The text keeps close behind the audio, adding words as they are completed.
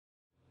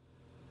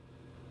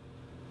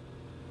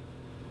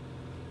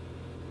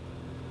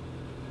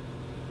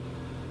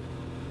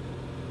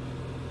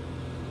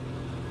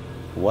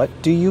what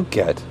do you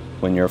get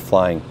when you're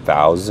flying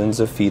thousands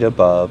of feet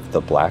above the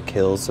Black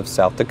Hills of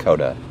South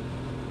Dakota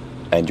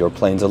and your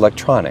plane's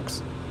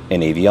electronics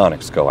and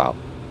avionics go out?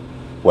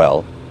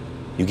 Well,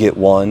 you get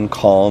one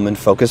calm and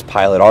focused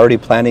pilot already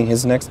planning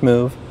his next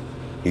move.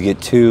 You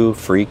get two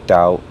freaked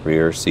out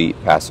rear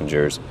seat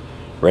passengers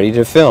ready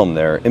to film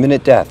their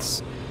imminent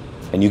deaths.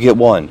 And you get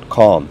one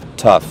calm,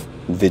 tough,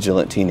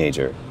 vigilant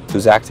teenager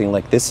who's acting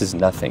like this is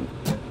nothing,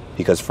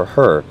 because for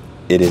her,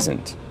 it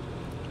isn't.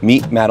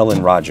 Meet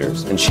Madelaine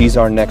Rogers, and she's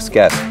our next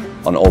guest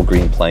on Old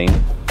Green Plain,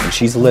 and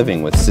she's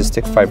living with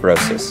cystic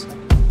fibrosis,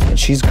 and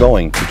she's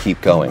going to keep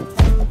going,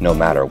 no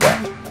matter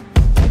what.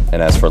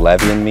 And as for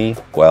Levy and me,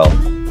 well,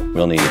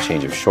 we'll need a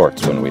change of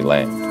shorts when we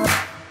land.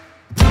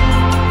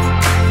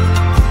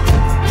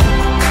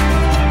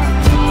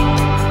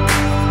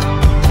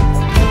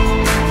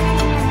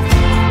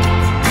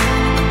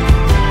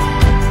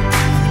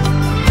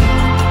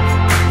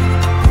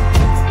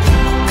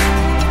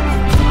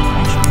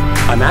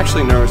 I'm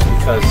actually nervous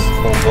because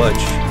old Butch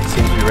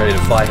seems to be ready to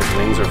fly. His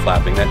wings are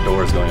flapping. That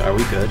door is going. Are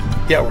we good?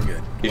 Yeah, we're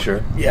good. You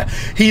sure? Yeah.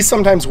 He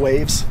sometimes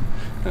waves.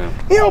 Yeah.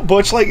 You know,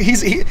 Butch, like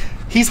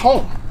he's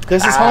home.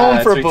 This is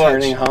home for Butch.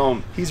 Returning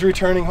home. He's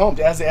returning home.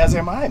 As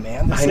am I,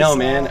 man. I know,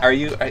 man. Are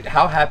you?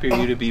 How happy are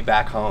you to be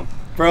back home?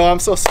 Bro, I'm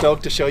so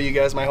stoked to show you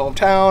guys my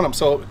hometown.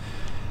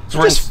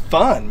 It's just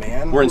fun,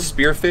 man. We're in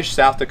Spearfish,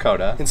 South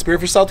Dakota. In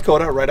Spearfish, South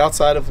Dakota, right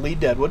outside of Lee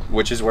Deadwood.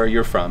 Which is where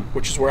you're from.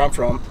 Which is where I'm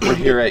from. We're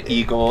here at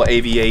Eagle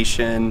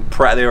Aviation.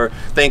 They were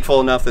thankful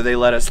enough that they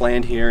let us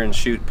land here and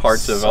shoot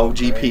parts of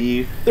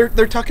OGP. Great.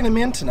 They're tucking him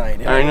in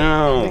tonight. I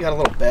know. They got a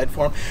little bed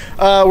for him.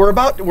 We're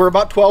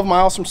about 12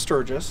 miles from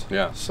Sturgis.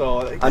 Yeah.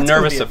 So I'm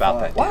nervous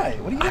about that. Why?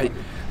 What are you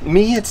doing?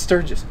 Me at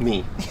Sturgis.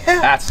 Me.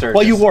 Yeah. At Sturgis.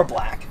 Well, you wore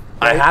black.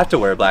 Right? I have to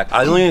wear black. The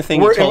only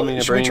thing you told me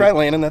to bring. Should we try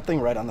landing that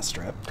thing right on the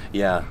strip?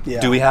 Yeah.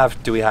 Do we have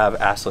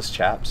assless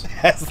chaps?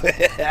 Because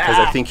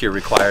I think you're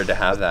required to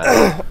have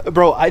that.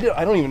 Bro, I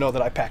don't even know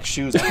that I pack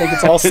shoes. I think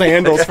it's all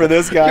sandals for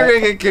this guy. You're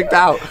gonna get kicked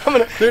out.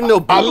 There's no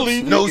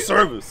boots, no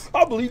service.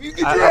 I believe you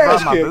get your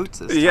ass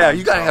kicked. Yeah,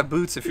 you gotta have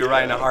boots if you're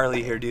riding a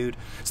Harley here, dude.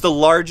 It's the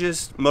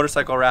largest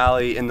motorcycle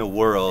rally in the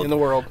world.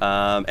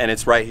 And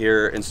it's right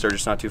here in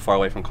Sturgis, not too far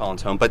away from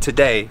Collin's home. But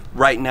today,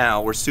 right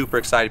now, we're super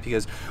excited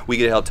because we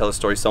get to help tell a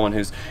story. Someone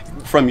who's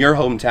from your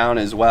hometown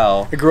as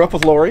well. I grew up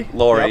with Laurie.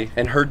 Yep.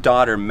 And her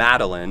daughter,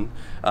 Madelaine,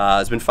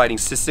 has been fighting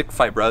cystic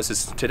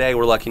fibrosis. Today,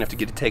 we're lucky enough to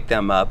get to take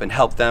them up and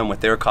help them with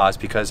their cause,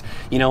 because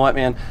you know what,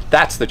 man?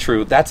 That's the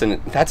truth. That's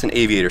an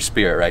aviator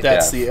spirit right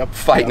there.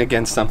 Fighting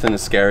against something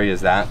as scary as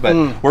that.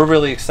 But we're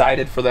really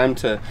excited for them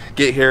to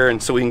get here,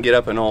 and so we can get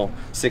up an old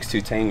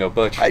 6'2" Tango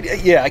Butch.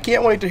 I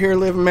can't wait to hear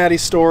Liv and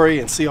Maddie's story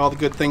and see all the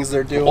good things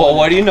they're doing. Well,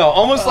 what do you know?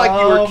 Almost like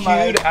you were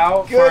cued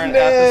out for an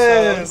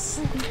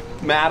episode.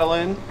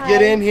 Madelaine,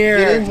 get in here.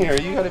 Get in here.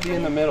 You got to be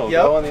in the middle.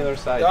 Go on the other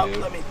side,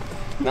 dude.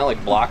 Not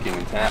like blocking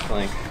and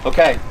tackling.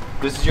 Okay,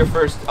 this is your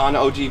first on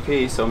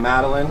OGP, so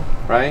Madelaine,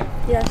 right?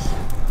 Yes.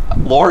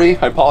 Laurie,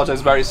 I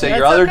apologize about you saying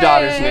your other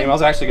daughter's name. I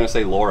was actually going to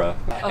say Laura.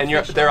 And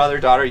their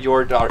other daughter,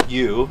 your daughter,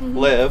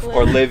 Liv,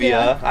 or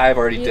Olivia. I've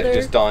already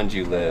just donned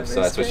you Liv,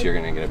 so that's what you're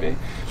going to be.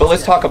 But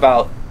let's talk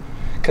about,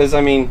 because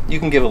I mean, you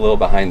can give a little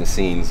behind the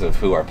scenes of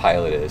who our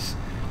pilot is.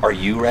 Are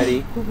you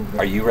ready?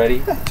 Are you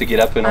ready to get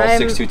up in old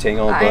 6'2"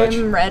 Tango and Butch?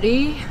 I'm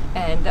ready,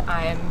 and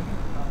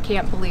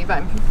can't believe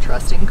I'm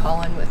trusting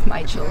Collin with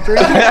my children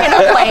in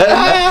a plane.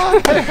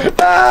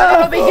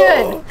 It'll be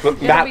good.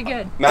 It'll be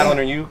good.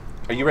 Madelaine,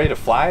 are you ready to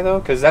fly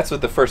though? Because that's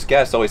what the first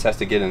guest always has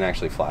to get and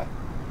actually fly.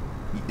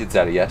 Is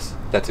that a yes?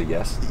 That's a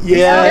yes.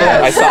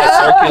 Yeah. I saw a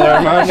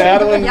circular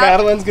motion.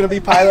 Madelaine's gonna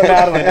be Pilot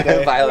Madelaine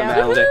today. Pilot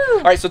Madelaine today.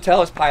 All right, so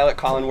tell us, Pilot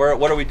Collin,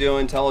 what are we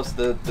doing? Tell us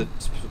the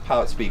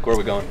pilot speak. Where are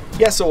we going?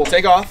 Yeah, so we'll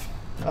take off.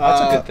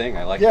 That's a good thing.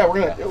 I like. Yeah,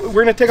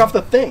 we're gonna take off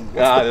the thing.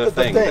 The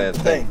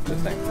thing.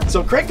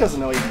 So Craig doesn't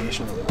know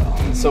aviation really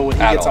well, so when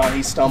he gets on,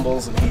 he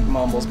stumbles and he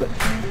mumbles. But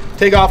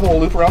take off and we'll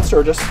loop around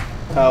Sturgis.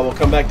 We'll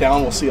come back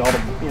down. We'll see all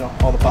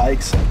the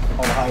bikes and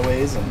all the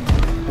highways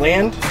and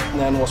land, and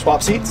then we'll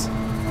swap seats.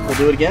 We'll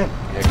do it again.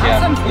 Heck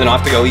yeah. And then I'll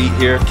have to go eat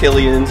here,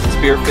 Killian's and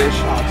Spearfish.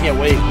 Oh, I can't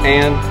wait.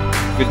 And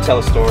good to tell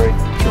a story.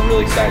 We're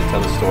really excited to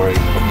tell the story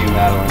of you,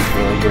 Madelaine,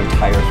 really your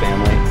entire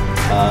family.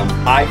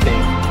 I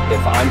think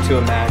if I'm to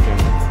imagine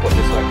what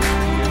this like to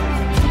you,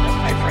 that's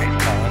high praise,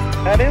 Collin.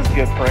 That is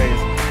good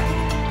praise.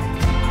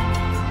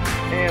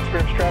 And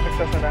Spearfish traffic,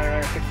 Cessna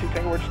 9962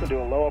 Tango. We're just going to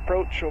do a low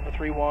approach over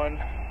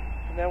 3-1,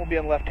 and then we'll be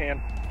on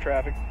left-hand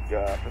traffic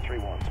for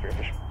 3-1,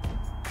 Spearfish.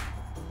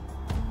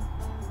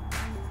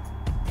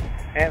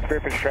 And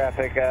Spearfish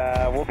traffic,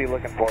 we'll be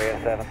looking for you,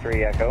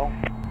 7-3 Echo.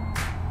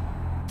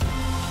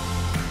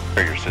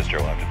 Or your sister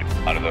will have to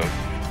do a lot of those.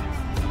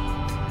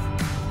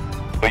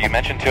 But you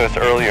mentioned to us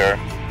earlier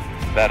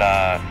that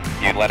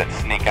you let it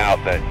sneak out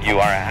that you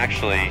are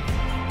actually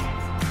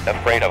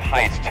afraid of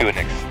heights to an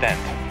extent.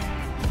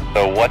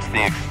 So what's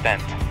the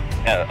extent?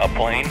 A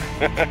plane?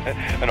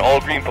 An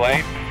old green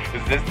plane?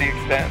 Is this the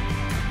extent?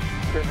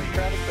 Spearfish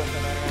traffic,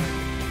 Cessna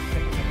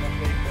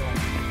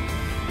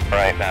 9962. All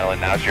right, Madelaine,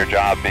 now's your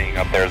job being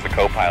up there as the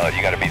co-pilot.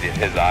 You got to be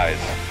his eyes.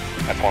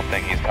 That's one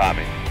thing he's taught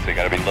me. So you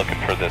got to be looking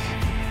for this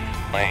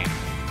lane.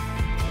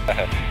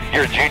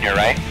 You're a junior,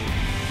 right?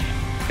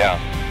 Yeah.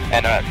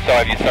 And so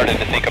have you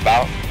started to think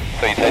about,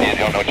 so you said you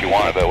don't know what you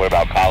want, but what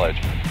about college?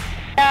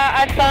 Yeah,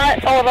 I've thought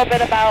a little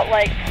bit about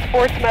like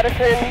sports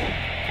medicine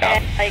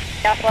and like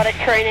athletic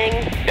training.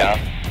 Yeah.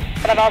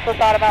 But I've also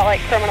thought about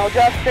like criminal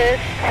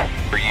justice.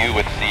 For you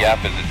with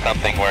CF, is it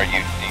something where you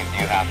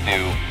have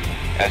to,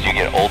 as you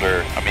get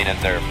older, I mean,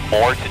 is there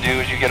more to do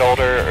as you get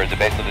older, or is it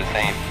basically the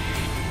same?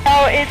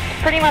 Oh, it's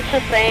pretty much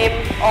the same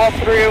all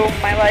through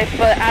my life,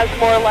 but as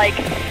more like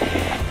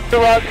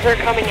drugs are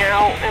coming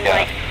out and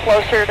like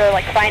closer to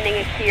like finding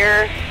a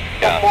cure,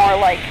 the more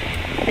like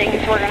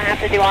things we're gonna have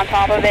to do on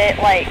top of it.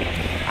 Like,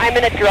 I'm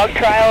in a drug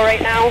trial right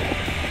now.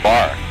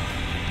 Bar.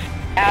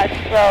 Yeah,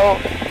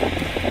 so.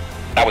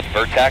 That was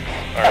Vertex?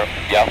 Or,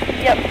 Yep.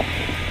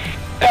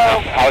 So,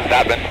 how has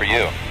that been for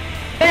you?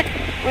 Good.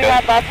 We've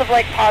had lots of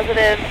like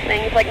positive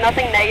things, like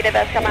nothing negative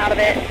has come out of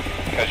it.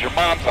 Because your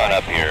mom's not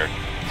up here,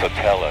 so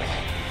tell us,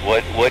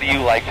 what do you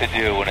like to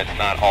do when it's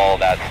not all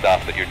that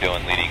stuff that you're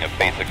doing leading a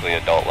basically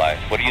adult life?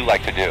 What do you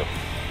like to do?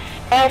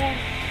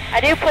 I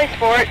do play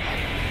sports.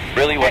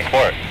 Really? What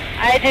sport?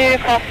 I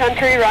do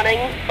cross-country running.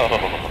 Oh,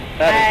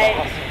 that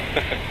is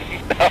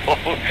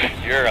awesome.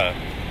 No, you're a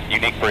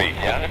unique breed,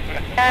 yeah?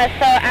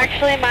 So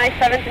actually my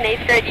 7th and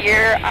 8th grade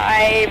year,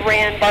 I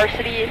ran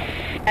varsity.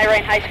 I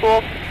ran high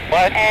school.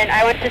 What? And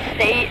I went to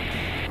state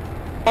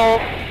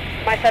both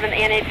my 7th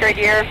and 8th grade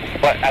year.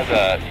 What, as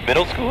a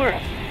middle schooler?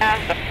 Yeah.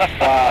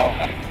 Wow.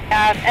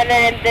 And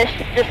then just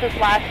this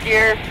last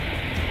year,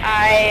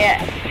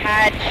 I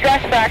had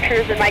stress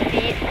fractures in my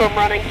feet from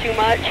running too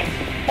much.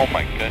 Oh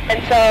my goodness.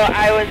 And so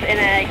I was in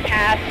a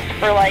cast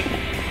for like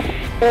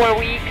 4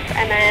 weeks,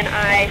 and then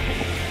I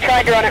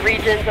tried to run at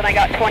regions, and I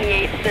got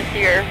 28th this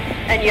year.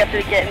 And you have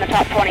to get in the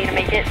top 20 to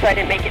make it, so I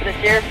didn't make it this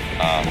year.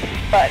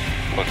 But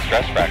with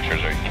stress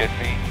fractures, are you kidding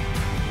me?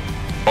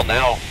 Well,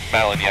 now,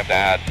 Madelaine, you have to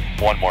add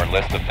one more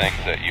list of things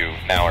that you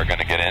now are going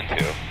to get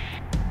into.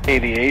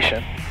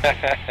 Aviation.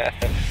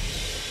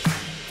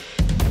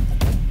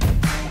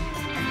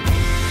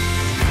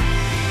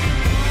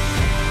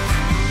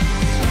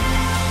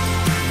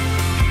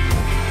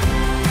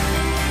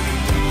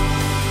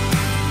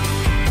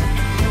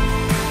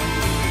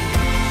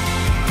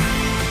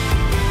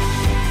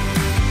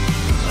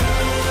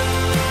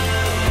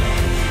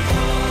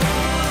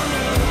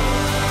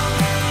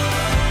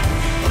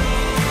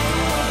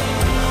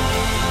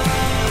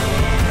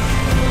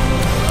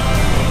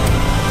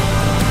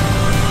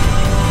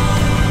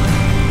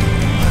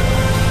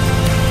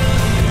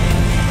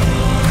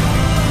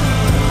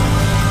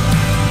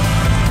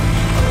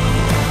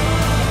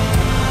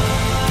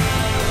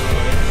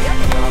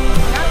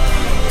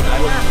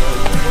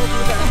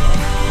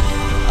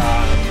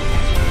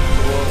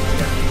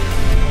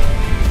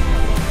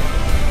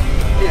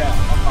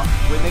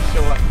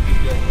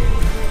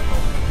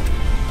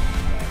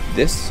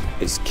 This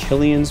is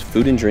Killian's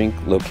Food and Drink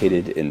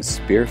located in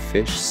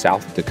Spearfish,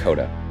 South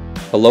Dakota.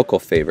 A local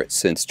favorite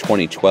since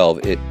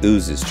 2012, it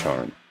oozes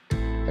charm.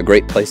 A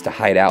great place to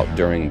hide out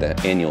during the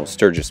annual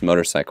Sturgis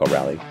Motorcycle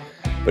Rally.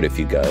 But if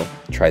you go,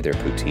 try their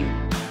poutine.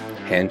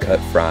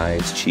 Hand-cut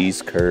fries,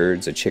 cheese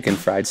curds, a chicken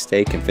fried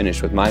steak, and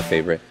finish with my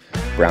favorite,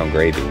 brown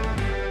gravy.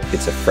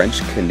 It's a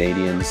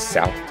French-Canadian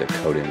South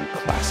Dakotan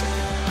classic.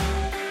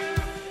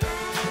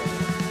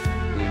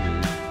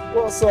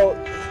 Well,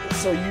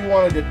 so you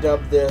wanted to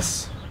dub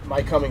this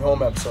my coming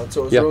home episode,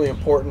 so it was really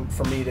important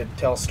for me to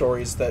tell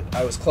stories that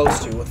I was close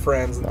to with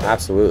friends. And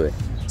Absolutely.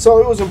 So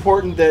it was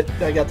important that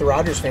I got the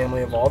Rogers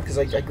family involved because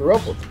I grew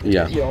up with them.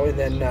 Yeah. You know, and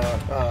then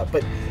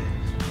but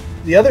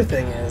the other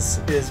thing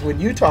is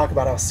when you talk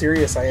about how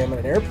serious I am in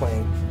an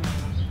airplane,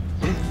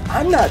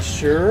 I'm not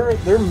sure.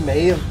 There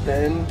may have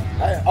been.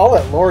 I'll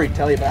let Laurie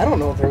tell you, but I don't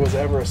know if there was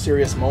ever a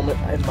serious moment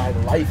in my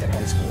life in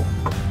high school.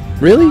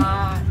 Really? A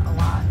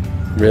lot.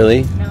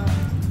 Really? No,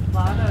 a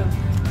lot of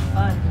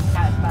fun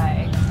had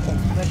by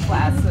the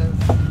class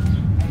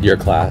of. Your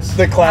class?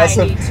 The class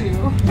 92.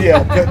 of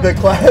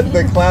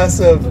the class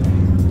of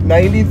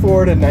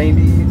 94 to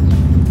 90. Yeah.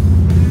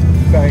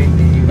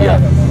 I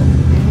don't know.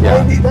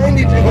 Yeah. 92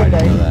 I to know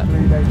 93.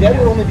 that.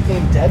 Deadwood only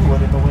became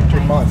Deadwood in the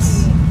winter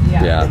months.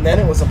 Yeah. And then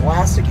it was a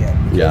blast again.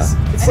 Because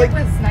it's and like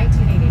it was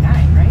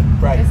 1989,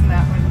 right? Right. Isn't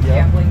that when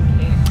gambling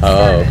came?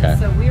 Oh, started? okay.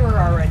 So we were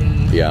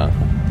already. Yeah.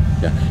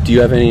 Do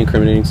you have any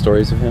incriminating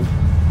stories of him?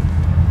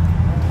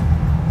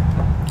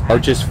 Or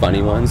just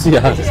funny ones?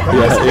 Yeah.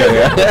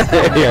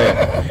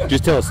 Yeah.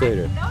 Just tell us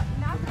later.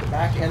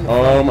 back end.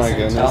 Oh my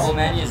goodness. Double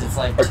menus, it's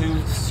like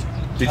two.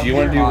 Did you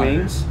want to do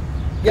wings?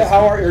 Yeah,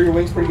 how are your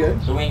wings? Pretty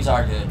good. The wings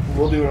are good.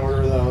 We'll do an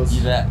order of those.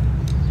 You bet.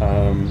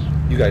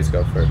 You guys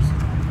go first.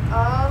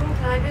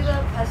 Can I do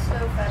the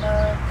pesto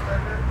feta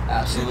burger?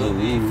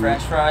 Absolutely. Ooh.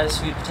 French fries,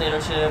 sweet potato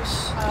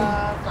chips.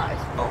 Fries.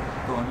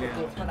 Oh, go on here.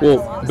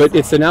 Well, but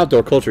it's an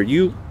outdoor culture.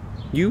 You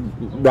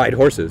ride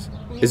horses.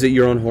 Is it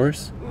your own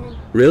horse?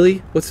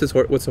 Really? What's the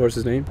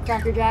horse's name?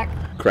 Cracker Jack.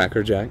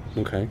 Cracker Jack.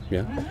 Okay,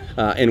 yeah.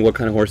 And what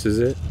kind of horse is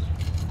it?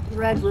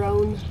 Red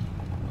Roan.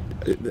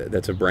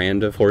 That's a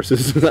brand of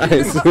horses. I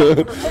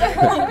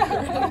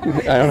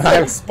don't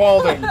know.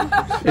 Spalding.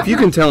 If you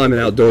can tell, I'm an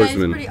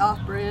outdoorsman. Pretty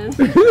off-brand.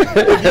 You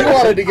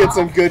wanted to get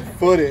some good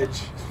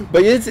footage.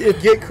 But it's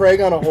Get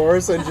Craig on a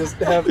horse and just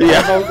have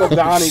Uncle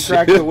Donnie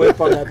crack the whip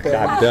on that thing.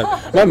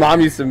 My mom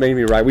used to make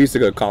me ride. We used to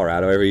go to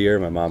Colorado every year.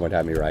 My mom would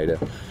have me ride it,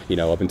 you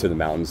know, up into the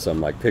mountains, some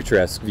like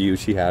picturesque view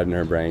she had in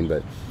her brain,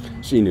 but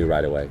she knew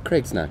right away,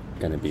 Craig's not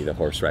going to be the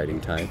horse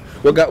riding type.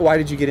 Why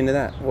did you get into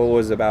that? What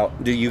was it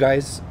about? Do you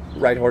guys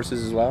ride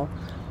horses as well?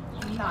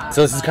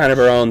 So this is kind of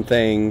her own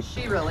thing.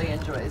 She really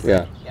enjoys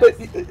it.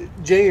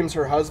 But James,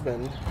 her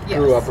husband,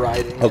 grew up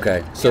riding.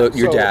 Okay, so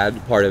your dad,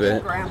 part of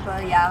it? Grandpa,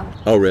 yeah.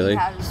 Oh, really? He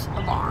has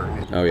a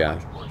barn. Oh, yeah.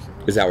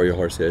 Is that where your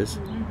horse is?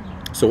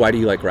 Mm-hmm. So why do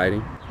you like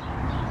riding?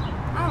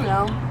 I don't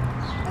know.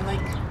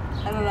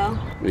 I don't know.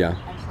 Yeah.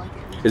 I just like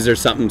it. Is there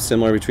something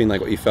similar between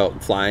like what you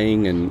felt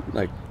flying and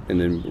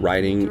then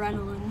riding?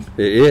 Adrenaline.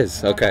 It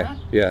is? Okay.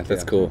 Yeah,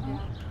 that's cool. Yeah.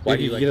 Why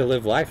do you get to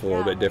live life a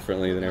little bit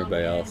differently than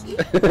everybody else?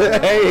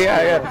 Hey,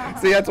 yeah.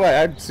 See, that's why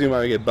I assume I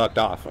would get bucked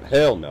off.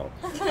 Hell no.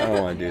 I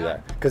don't want to do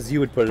that. Because you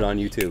would put it on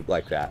YouTube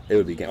like that. It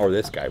would be, or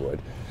this guy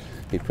would.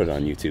 He'd put it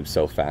on YouTube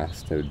so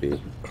fast. It would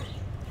be.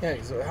 Yeah,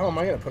 so how am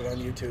I going to put it on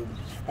YouTube?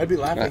 I'd be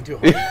laughing too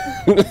hard.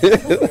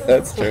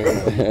 That's true.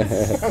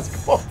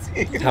 That's cool.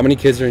 How many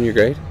kids are in your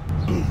grade?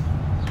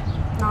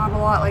 Not a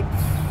lot, like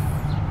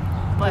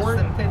less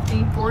than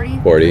 50, 40.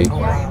 40. Oh,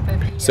 wow.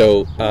 50.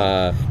 So,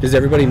 does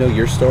everybody know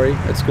your story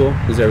at school?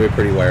 Is everybody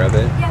pretty aware of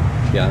it?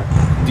 Yeah.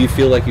 Yeah. Do you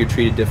feel like you're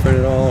treated different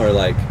at all, or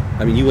like,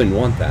 I mean, you wouldn't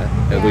want that.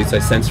 At least I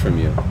sense from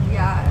you.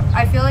 Yeah,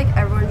 I feel like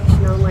everyone's just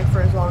known like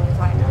for as long as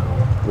I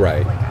know.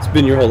 Right. Like, It's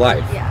been your whole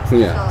life. Yeah.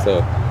 Yeah.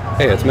 So,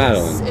 hey, it's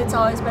Madelaine. It's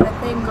always been a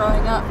thing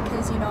growing up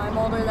because, you know, I'm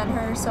older than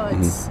her, so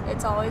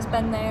it's always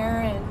been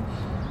there.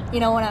 And, you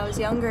know, when I was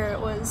younger, it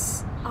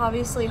was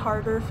obviously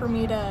harder for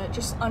me to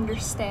just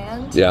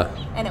understand. Yeah.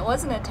 And it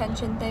wasn't an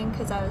attention thing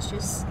because I was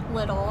just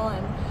little,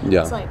 and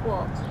Yeah. it's like,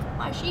 well,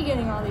 why is she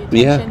getting all the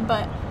attention? Yeah.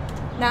 But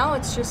now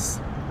it's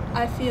just,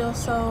 I feel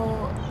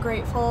so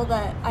grateful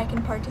that I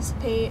can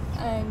participate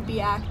and be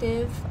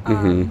active.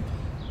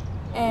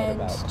 And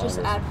just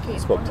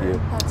advocate for her.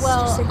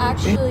 Well,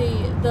 actually,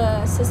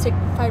 the Cystic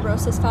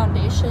Fibrosis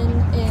Foundation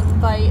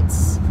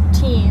invites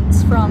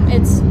teens from,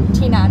 it's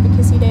Teen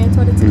Advocacy Day, it's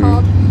what it's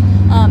called,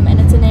 and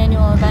it's an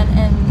annual event,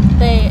 and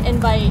they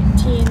invite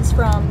teens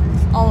from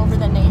all over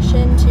the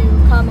nation to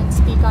come and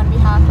speak on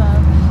behalf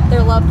of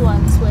their loved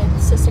ones with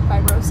cystic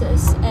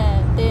fibrosis,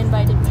 and they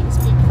invited me to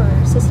speak for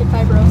cystic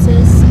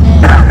fibrosis,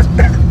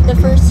 and the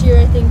first year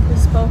I think we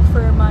spoke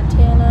for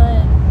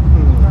Montana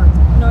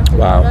and North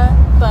Dakota,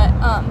 but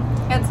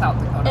And South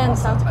Dakota. and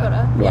also, South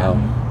Dakota. Wow.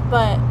 Yeah.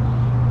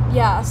 But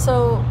yeah,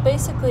 so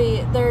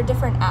basically there are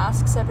different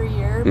asks every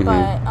year,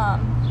 but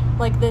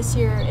like this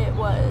year it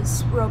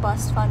was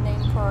robust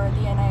funding for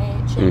the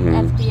NIH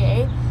and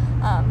FDA,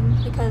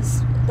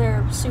 because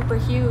they're super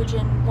huge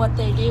in what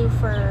they do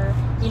for,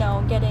 you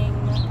know, getting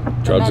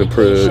Drugs the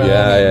approved, medication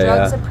and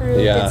drugs yeah.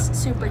 approved. Yeah. It's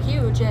super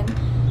huge, and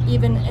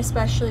even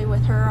especially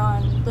with her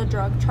on the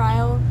drug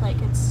trial,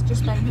 like it's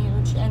just been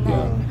huge. And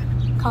then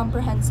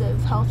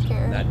comprehensive health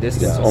care. That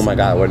distance. Oh my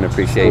God, what an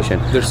appreciation.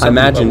 I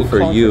imagine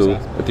for you,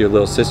 with your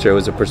little sister, it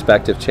was a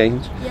perspective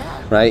change.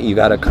 Yeah. Right? You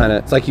got to kind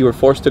of, it's like you were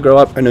forced to grow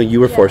up. I know you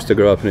were forced to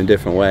grow up in a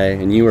different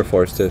way, and you were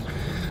forced to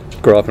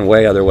grow up in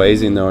way other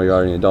ways, even though you're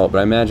already an adult. But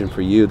I imagine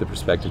for you, the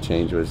perspective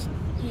change was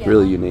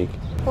really unique.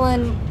 Well,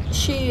 and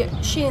she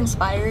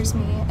inspires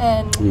me,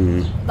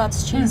 and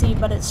that's cheesy,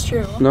 but it's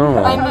true. No,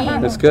 I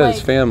mean, it's good. like,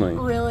 It's family.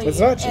 Really, It's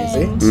not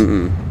cheesy.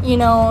 And, you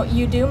know,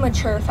 you do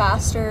mature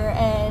faster,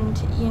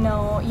 and you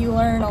know, you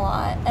learn a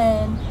lot.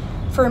 And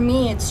for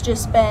me, it's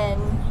just been,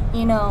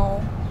 you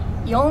know,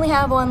 you only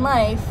have one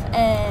life,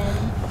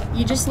 and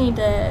you just need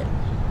to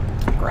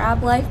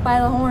grab life by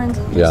the horns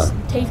and just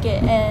take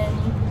it.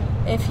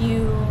 And if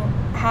you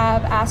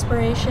have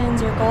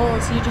aspirations or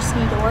goals, you just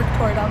need to work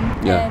toward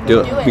them. Yeah, and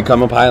do it.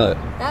 Become a pilot.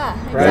 Yeah,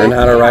 exactly. Learn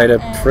how to ride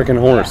a And freaking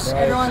horse.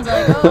 Everyone's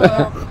like, oh,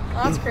 well,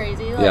 that's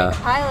crazy. Like Yeah. a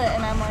pilot,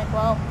 and I'm like,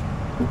 well,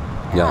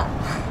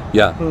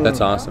 Yeah, that's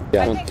awesome.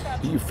 Yeah.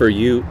 Well, for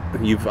you,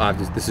 you've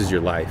obviously, this is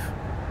your life.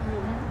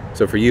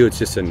 So for you, it's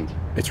just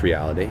it's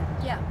reality.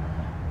 Yeah.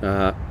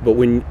 But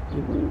when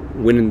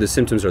the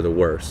symptoms are the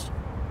worst,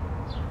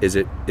 is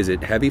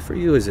it heavy for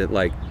you? Is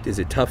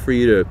it tough for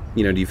you to,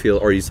 you know, do you feel,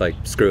 or are you just like,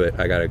 screw it,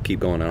 I gotta keep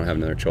going, I don't have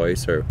another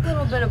choice? Or A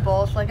little bit of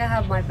both. Like I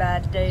have my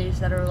bad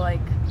days that are like,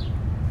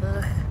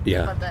 ugh.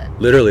 yeah, But then,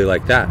 literally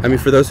like that. I mean,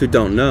 for those who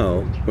don't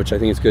know, which I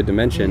think is good to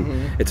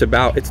mention, it's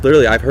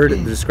literally, I've heard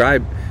it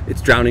described,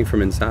 it's drowning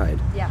from inside.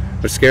 yeah.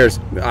 Which scares,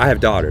 I have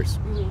daughters.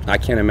 I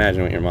can't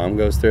imagine what your mom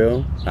goes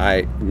through.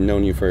 I've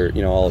known you for,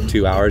 you know, all of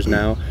 2 hours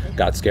now.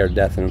 Got scared to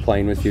death in a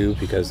plane with you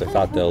because I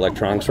thought the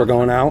electronics were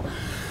going out.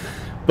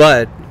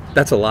 But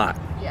that's a lot.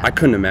 Yeah. I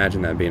couldn't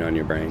imagine that being on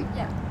your brain.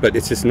 Yeah. But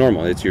it's just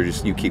normal.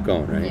 You keep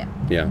going, right? Yeah.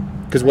 Yeah.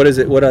 Because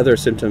what other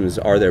symptoms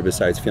are there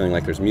besides feeling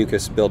like there's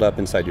mucus build up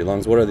inside your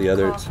lungs? What are the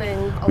others? Coughing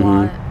a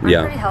lot. I'm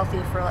Yeah. pretty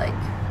healthy for like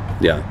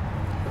Yeah.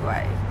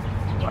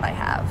 what I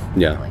have.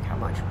 Yeah. Like how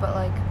much, but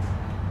like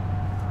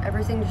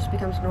everything just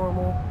becomes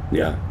normal.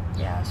 Yeah.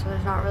 Yeah, so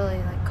there's not really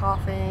like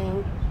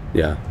coughing.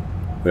 Yeah.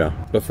 Yeah.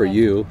 But for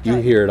you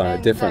hear it on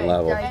a different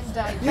level.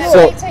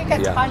 So they take a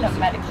ton of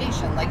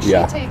medication. Like she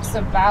takes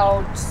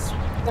about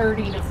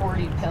 30 to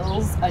 40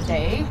 pills a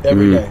day.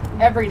 Every day.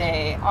 Every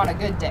day on a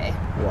good day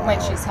when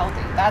she's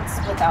healthy. That's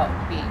without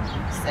being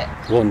sick.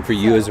 Well, and for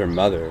you as her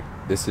mother,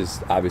 this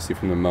is obviously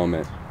from the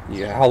moment.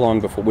 Yeah, how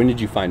long before? When did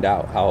you find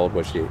out? How old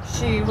was she?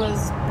 She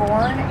was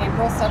born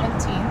April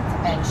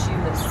 17th, and she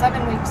was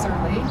 7 weeks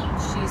early.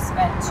 She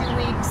spent 2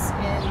 weeks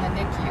in the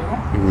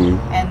NICU,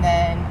 and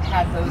then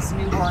had those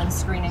newborn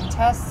screening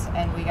tests,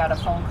 and we got a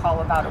phone call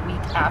about a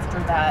week after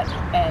that,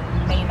 and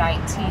May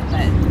 19th,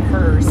 that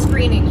her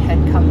screening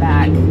had come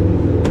back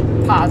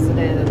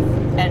positive,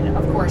 and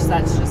of course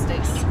that's just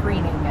a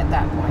screening at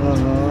that point.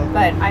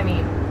 But I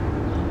mean,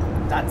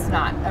 that's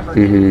not ever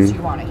news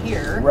you want to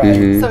hear.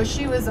 Right. So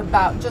she was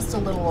about just a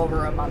little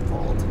over a month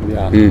old.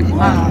 Yeah.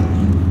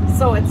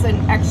 So it's an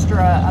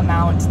extra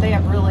amount. They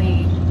have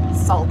really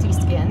salty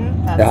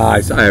skin.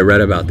 That's, I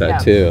read about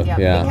that too.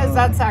 Yeah. Because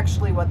that's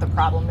actually what the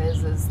problem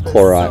is the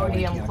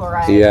sodium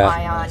chloride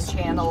ion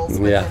channels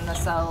within the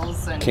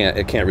cells. And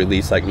it can't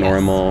release like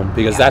normal,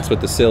 because that's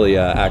what the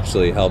cilia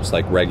actually helps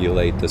like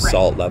regulate the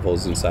salt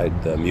levels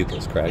inside the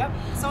mucus, correct? Yep.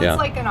 So it's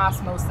like an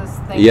osmosis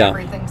thing.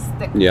 Everything's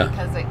thick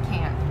because it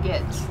can't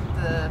get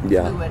the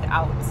fluid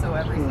out, so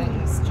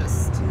everything's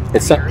just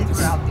heavier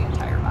throughout the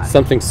entire body.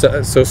 Something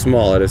so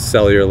small at a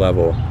cellular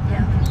level.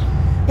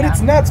 But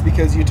it's nuts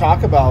because you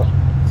talk about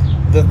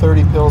the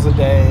 30 pills a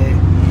day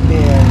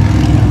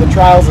and the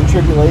trials and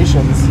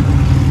tribulations,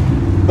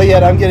 but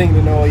yet I'm getting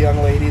to know a young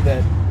lady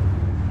that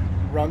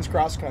runs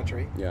cross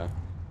country. Yeah.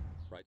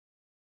 Right.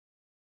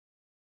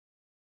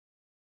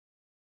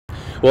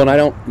 Well, and I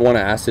don't want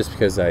to ask this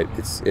because I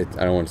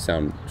don't want to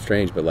sound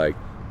strange, but like,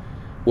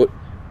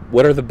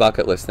 what are the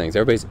bucket list things?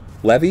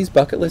 Levy's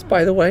bucket list,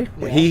 by the way,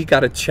 he got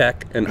to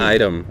check an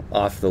item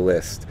off the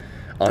list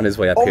on his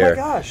way up here. Oh my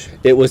gosh.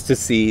 It was to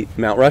see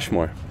Mount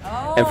Rushmore.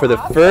 And for the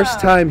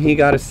first time he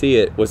got to see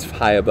it was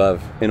high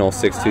above in old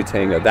 6'2"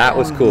 Tango. That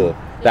was cool.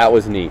 That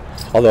was neat.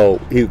 Although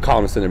he would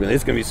call us in there and be like,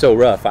 it's going to be so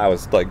rough. I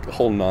was like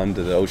holding on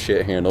to the oh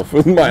shit handle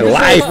for my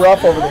life. It was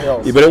rough over the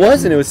hills. Yeah, but it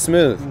wasn't. It was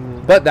smooth.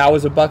 But that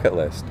was a bucket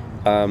list.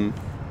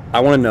 I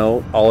want to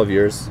know all of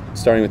yours,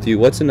 starting with you.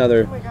 What's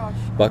another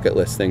bucket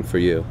list thing for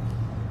you?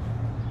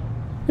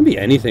 It can be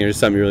anything or just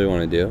something you really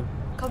want to do.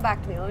 Come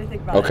back to me. Let me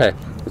think about it. Okay.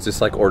 It's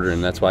just like ordering.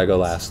 That's why I go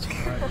last.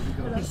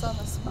 Put us on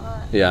the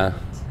spot. Yeah.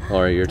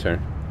 Laurie, your turn.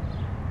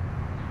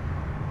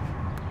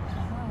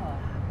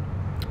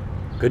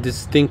 Good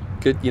distinct,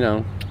 good,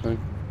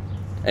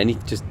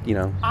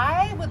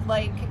 I would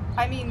like,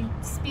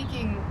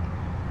 speaking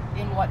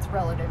in what's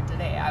relative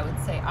today, I would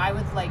say I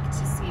would like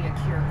to see a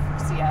cure for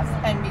CF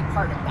and be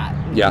part of that.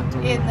 Yeah.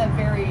 In the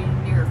very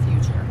near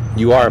future.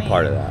 You are a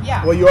part of that.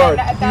 Yeah. Well, you are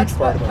a huge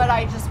part of it. But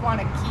I just want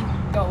to keep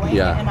going,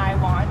 Yeah. and I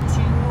want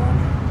to,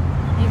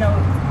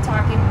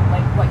 talking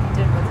like what you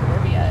did with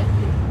Olivia.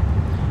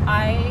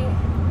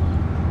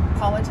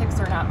 Politics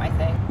are not my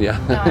thing. Yeah.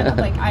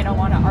 I don't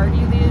want to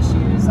argue the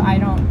issues. I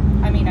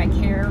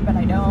care, but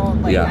I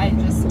don't. I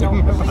just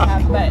don't really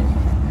have. But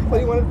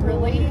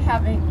really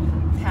having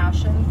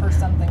passion for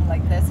something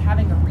like this,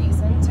 having a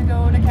reason to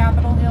go to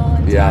Capitol Hill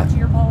and talk to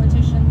your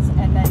politicians,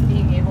 and then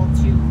being able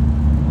to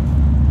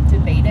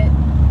debate it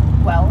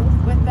well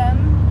with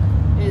them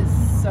is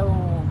so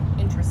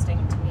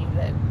interesting to me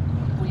that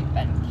we've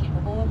been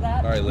capable of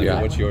that. All right,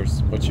 Olivia, what's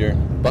yours? What's your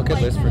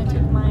bucket list for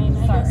today? Mine,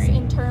 I guess,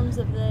 in terms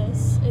of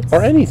this. It's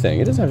Or anything.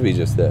 It doesn't have to be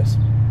just this.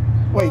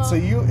 Wait, so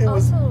it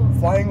was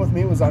flying with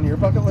me was on your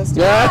bucket list?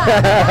 Oh,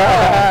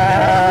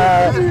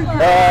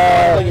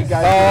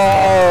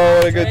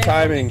 good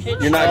timing.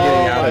 You're not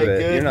getting out of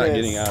it. You're not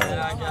getting out of it.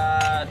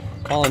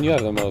 Collin, you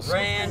have the most.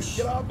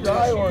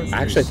 Actually,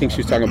 I think she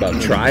was talking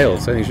about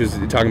trials. I think she was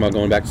talking about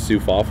going back to Sioux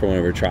Falls for one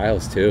of her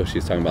trials too. She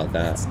was talking about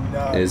that,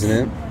 isn't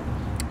it?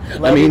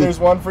 Levy, there's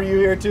one for you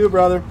here too,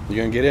 brother.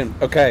 You're gonna get in.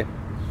 Okay.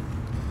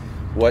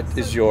 What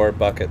is your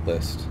bucket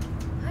list?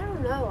 I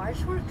don't know. I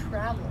just want to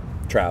travel.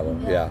 Travel,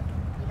 yeah.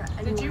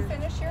 Did you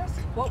finish yours?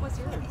 What was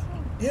yours?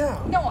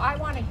 Yeah. No, I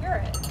want to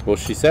hear it. Well,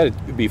 she said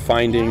it'd be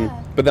finding,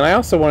 but then I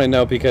also want to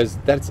know, because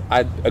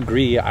I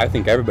agree. I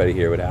think everybody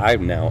here would. I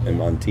now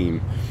am on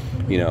team,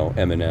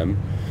 Eminem.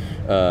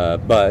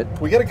 But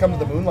we got to come to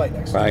the Moonlight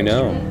next time. I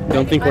know.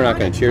 Don't think we're not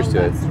going to cheers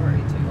to it.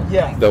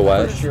 Yeah. The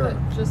what? For sure.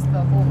 Just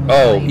the whole.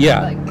 Oh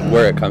yeah,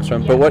 where it comes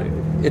from. But what?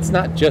 It's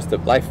not just a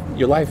life.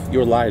 Your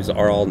lives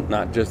are all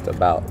not just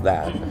about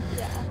that.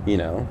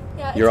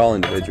 You're all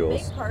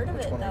individuals. It's a big part of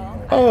it, though.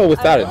 Oh,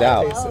 without a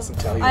doubt.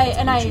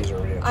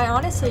 I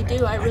honestly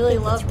do. I really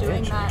love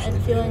doing that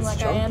and feeling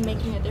like I am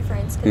making a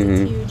difference, because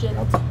it's huge. And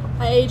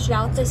I aged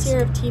out this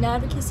year of Teen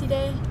Advocacy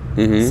Day,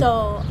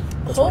 so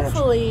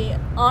hopefully,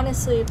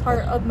 honestly,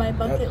 part of my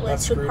bucket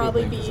list would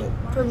probably be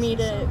for me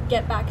to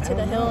get back to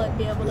the Hill and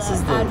be able to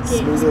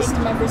advocate and speak to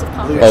members of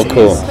Congress. Oh,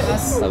 cool.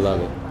 I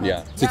love it.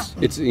 Yeah.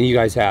 It's you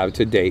guys have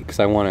to date, because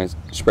I want to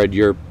spread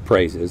your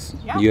praises.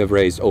 You have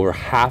raised over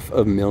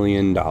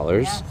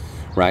 $500,000,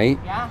 right?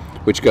 Yeah.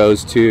 which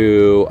goes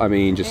to, I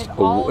mean, just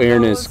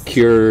awareness,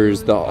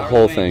 cures, the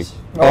whole thing.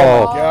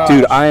 Oh,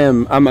 dude,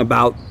 I'm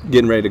about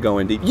getting ready to go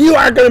in deep. You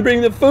aren't gonna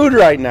bring the food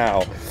right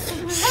now.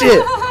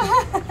 Shit.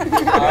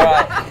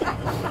 Alright.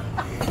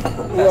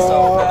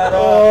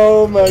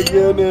 Oh my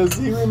goodness,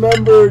 he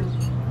remembered.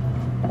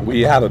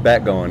 We have a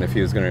bet going if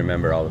he was gonna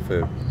remember all the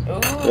food. I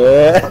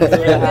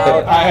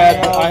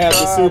had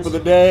the soup of the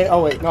day.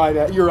 Oh wait, no,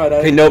 you're right.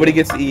 Hey, nobody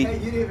gets to eat. You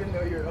didn't even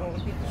know your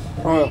own.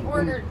 We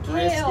ordered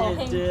kale.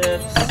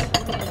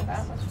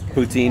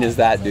 Poutine is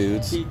that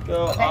dude's.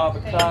 Pico,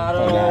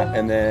 avocado.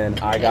 And then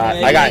I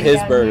got his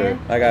burger.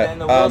 I got.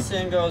 And the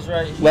Wilson goes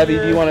right here. Levy,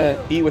 do you want to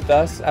eat with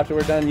us after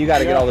we're done? You got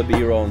to get all the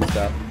B-roll and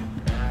stuff.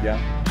 Yeah.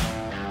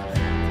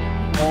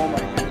 Oh my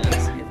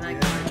goodness.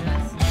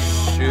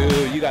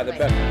 Shoot, you got the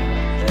best.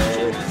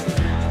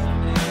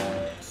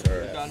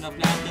 Got enough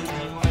napkins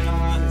and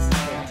whatnot.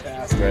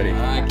 Fantastic. Ready.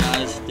 Alright,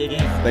 guys, dig in.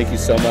 Thank you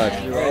so much.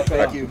 Right,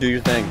 thank you. Do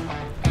your thing.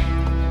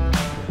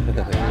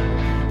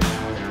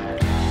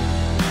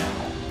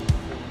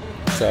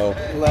 So.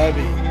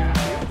 Levy,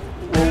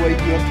 we'll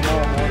wake you up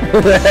tomorrow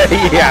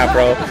morning. Yeah,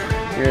 bro.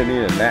 You're gonna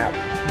need a nap.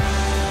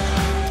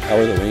 How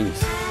were the wings?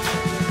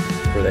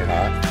 Were they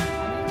hot?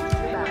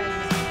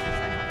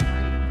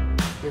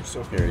 They're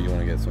so Here, you want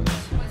to get some of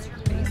this?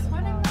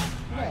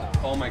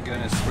 Oh my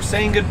goodness, we're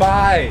saying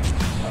goodbye.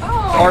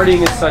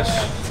 Parting is such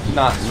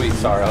not sweet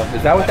sorrow.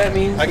 Is that what that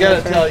means? I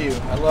gotta tell you,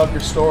 I love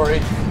your story.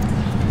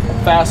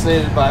 I'm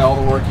fascinated by all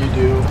the work you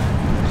do.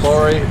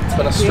 Laurie, it's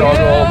been a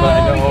struggle, but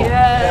I know.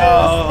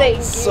 Yes, thank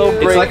you. So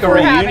It's like a for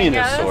reunion having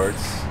of us.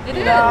 sorts. It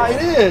is. Yeah,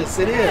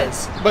 it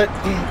is. But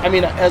I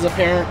mean, as a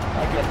parent,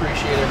 I can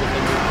appreciate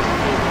everything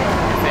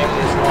your family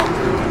has gone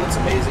through, and it's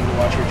amazing to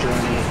watch your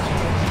journey.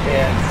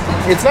 And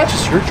it's not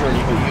just your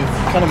journey, but you've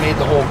kind of made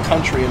the whole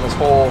country and this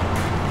whole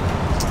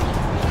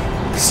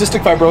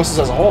cystic fibrosis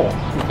as a whole.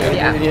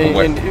 Yeah.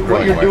 And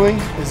what you're doing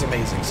is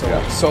amazing. So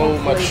so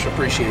much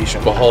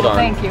appreciation. Well, hold on.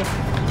 Thank you.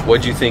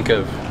 What'd you think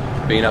of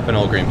being up in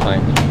Old Green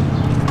Plain?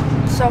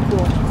 So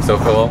cool. So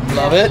cool.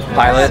 Love it.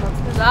 Pilot.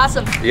 It was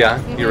awesome. Yeah.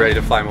 You ready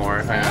to fly more?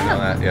 I know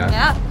that. Yeah.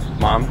 Yeah.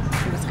 Mom.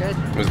 It was good.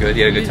 It was good.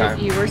 You had a good time.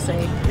 You were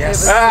safe.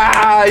 Yes.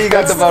 Ah, you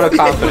got the vote of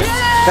confidence.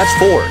 That's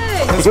 4.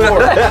 That's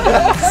four.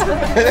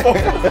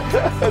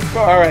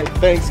 All right.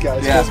 Thanks,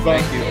 guys. Yeah. It was fun.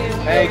 Thank you.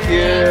 Thank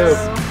you.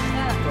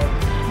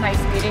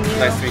 Nice meeting you.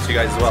 Nice to meet you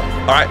guys as well.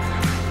 All right.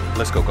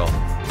 Let's go golf.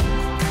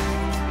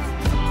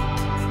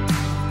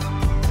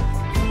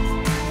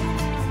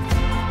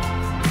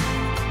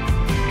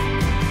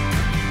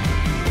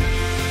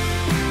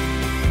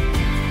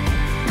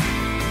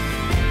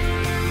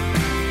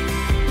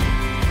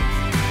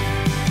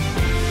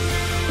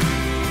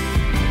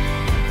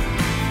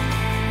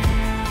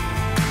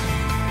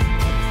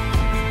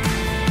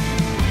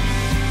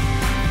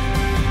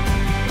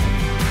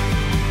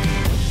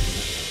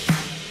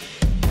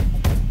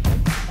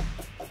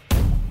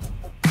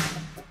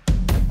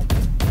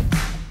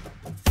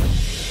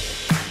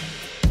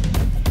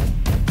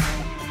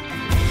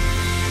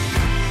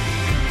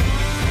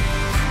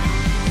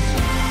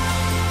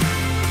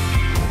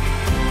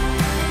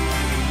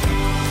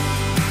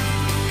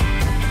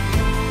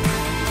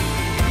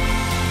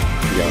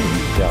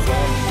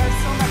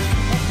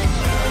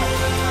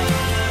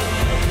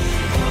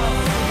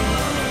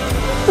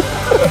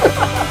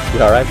 You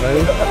alright,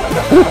 buddy?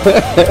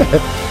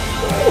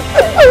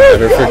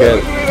 Never forget.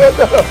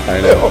 I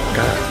know.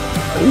 God.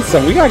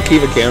 We gotta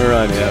keep a camera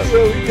on you.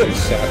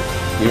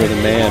 You were the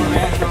man.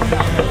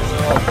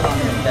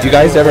 Do you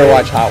guys ever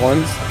watch Hot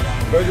Ones?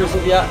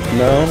 Yeah.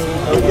 No?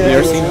 You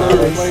never seen Hot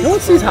Ones? No one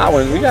sees Hot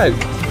Ones. We gotta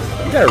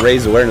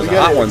raise awareness of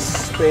Hot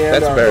Ones.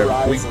 That's better.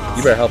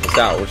 You better help us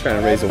out. We're trying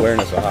to raise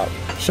awareness of Hot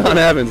Ones. Sean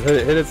Evans,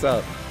 hit us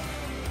up.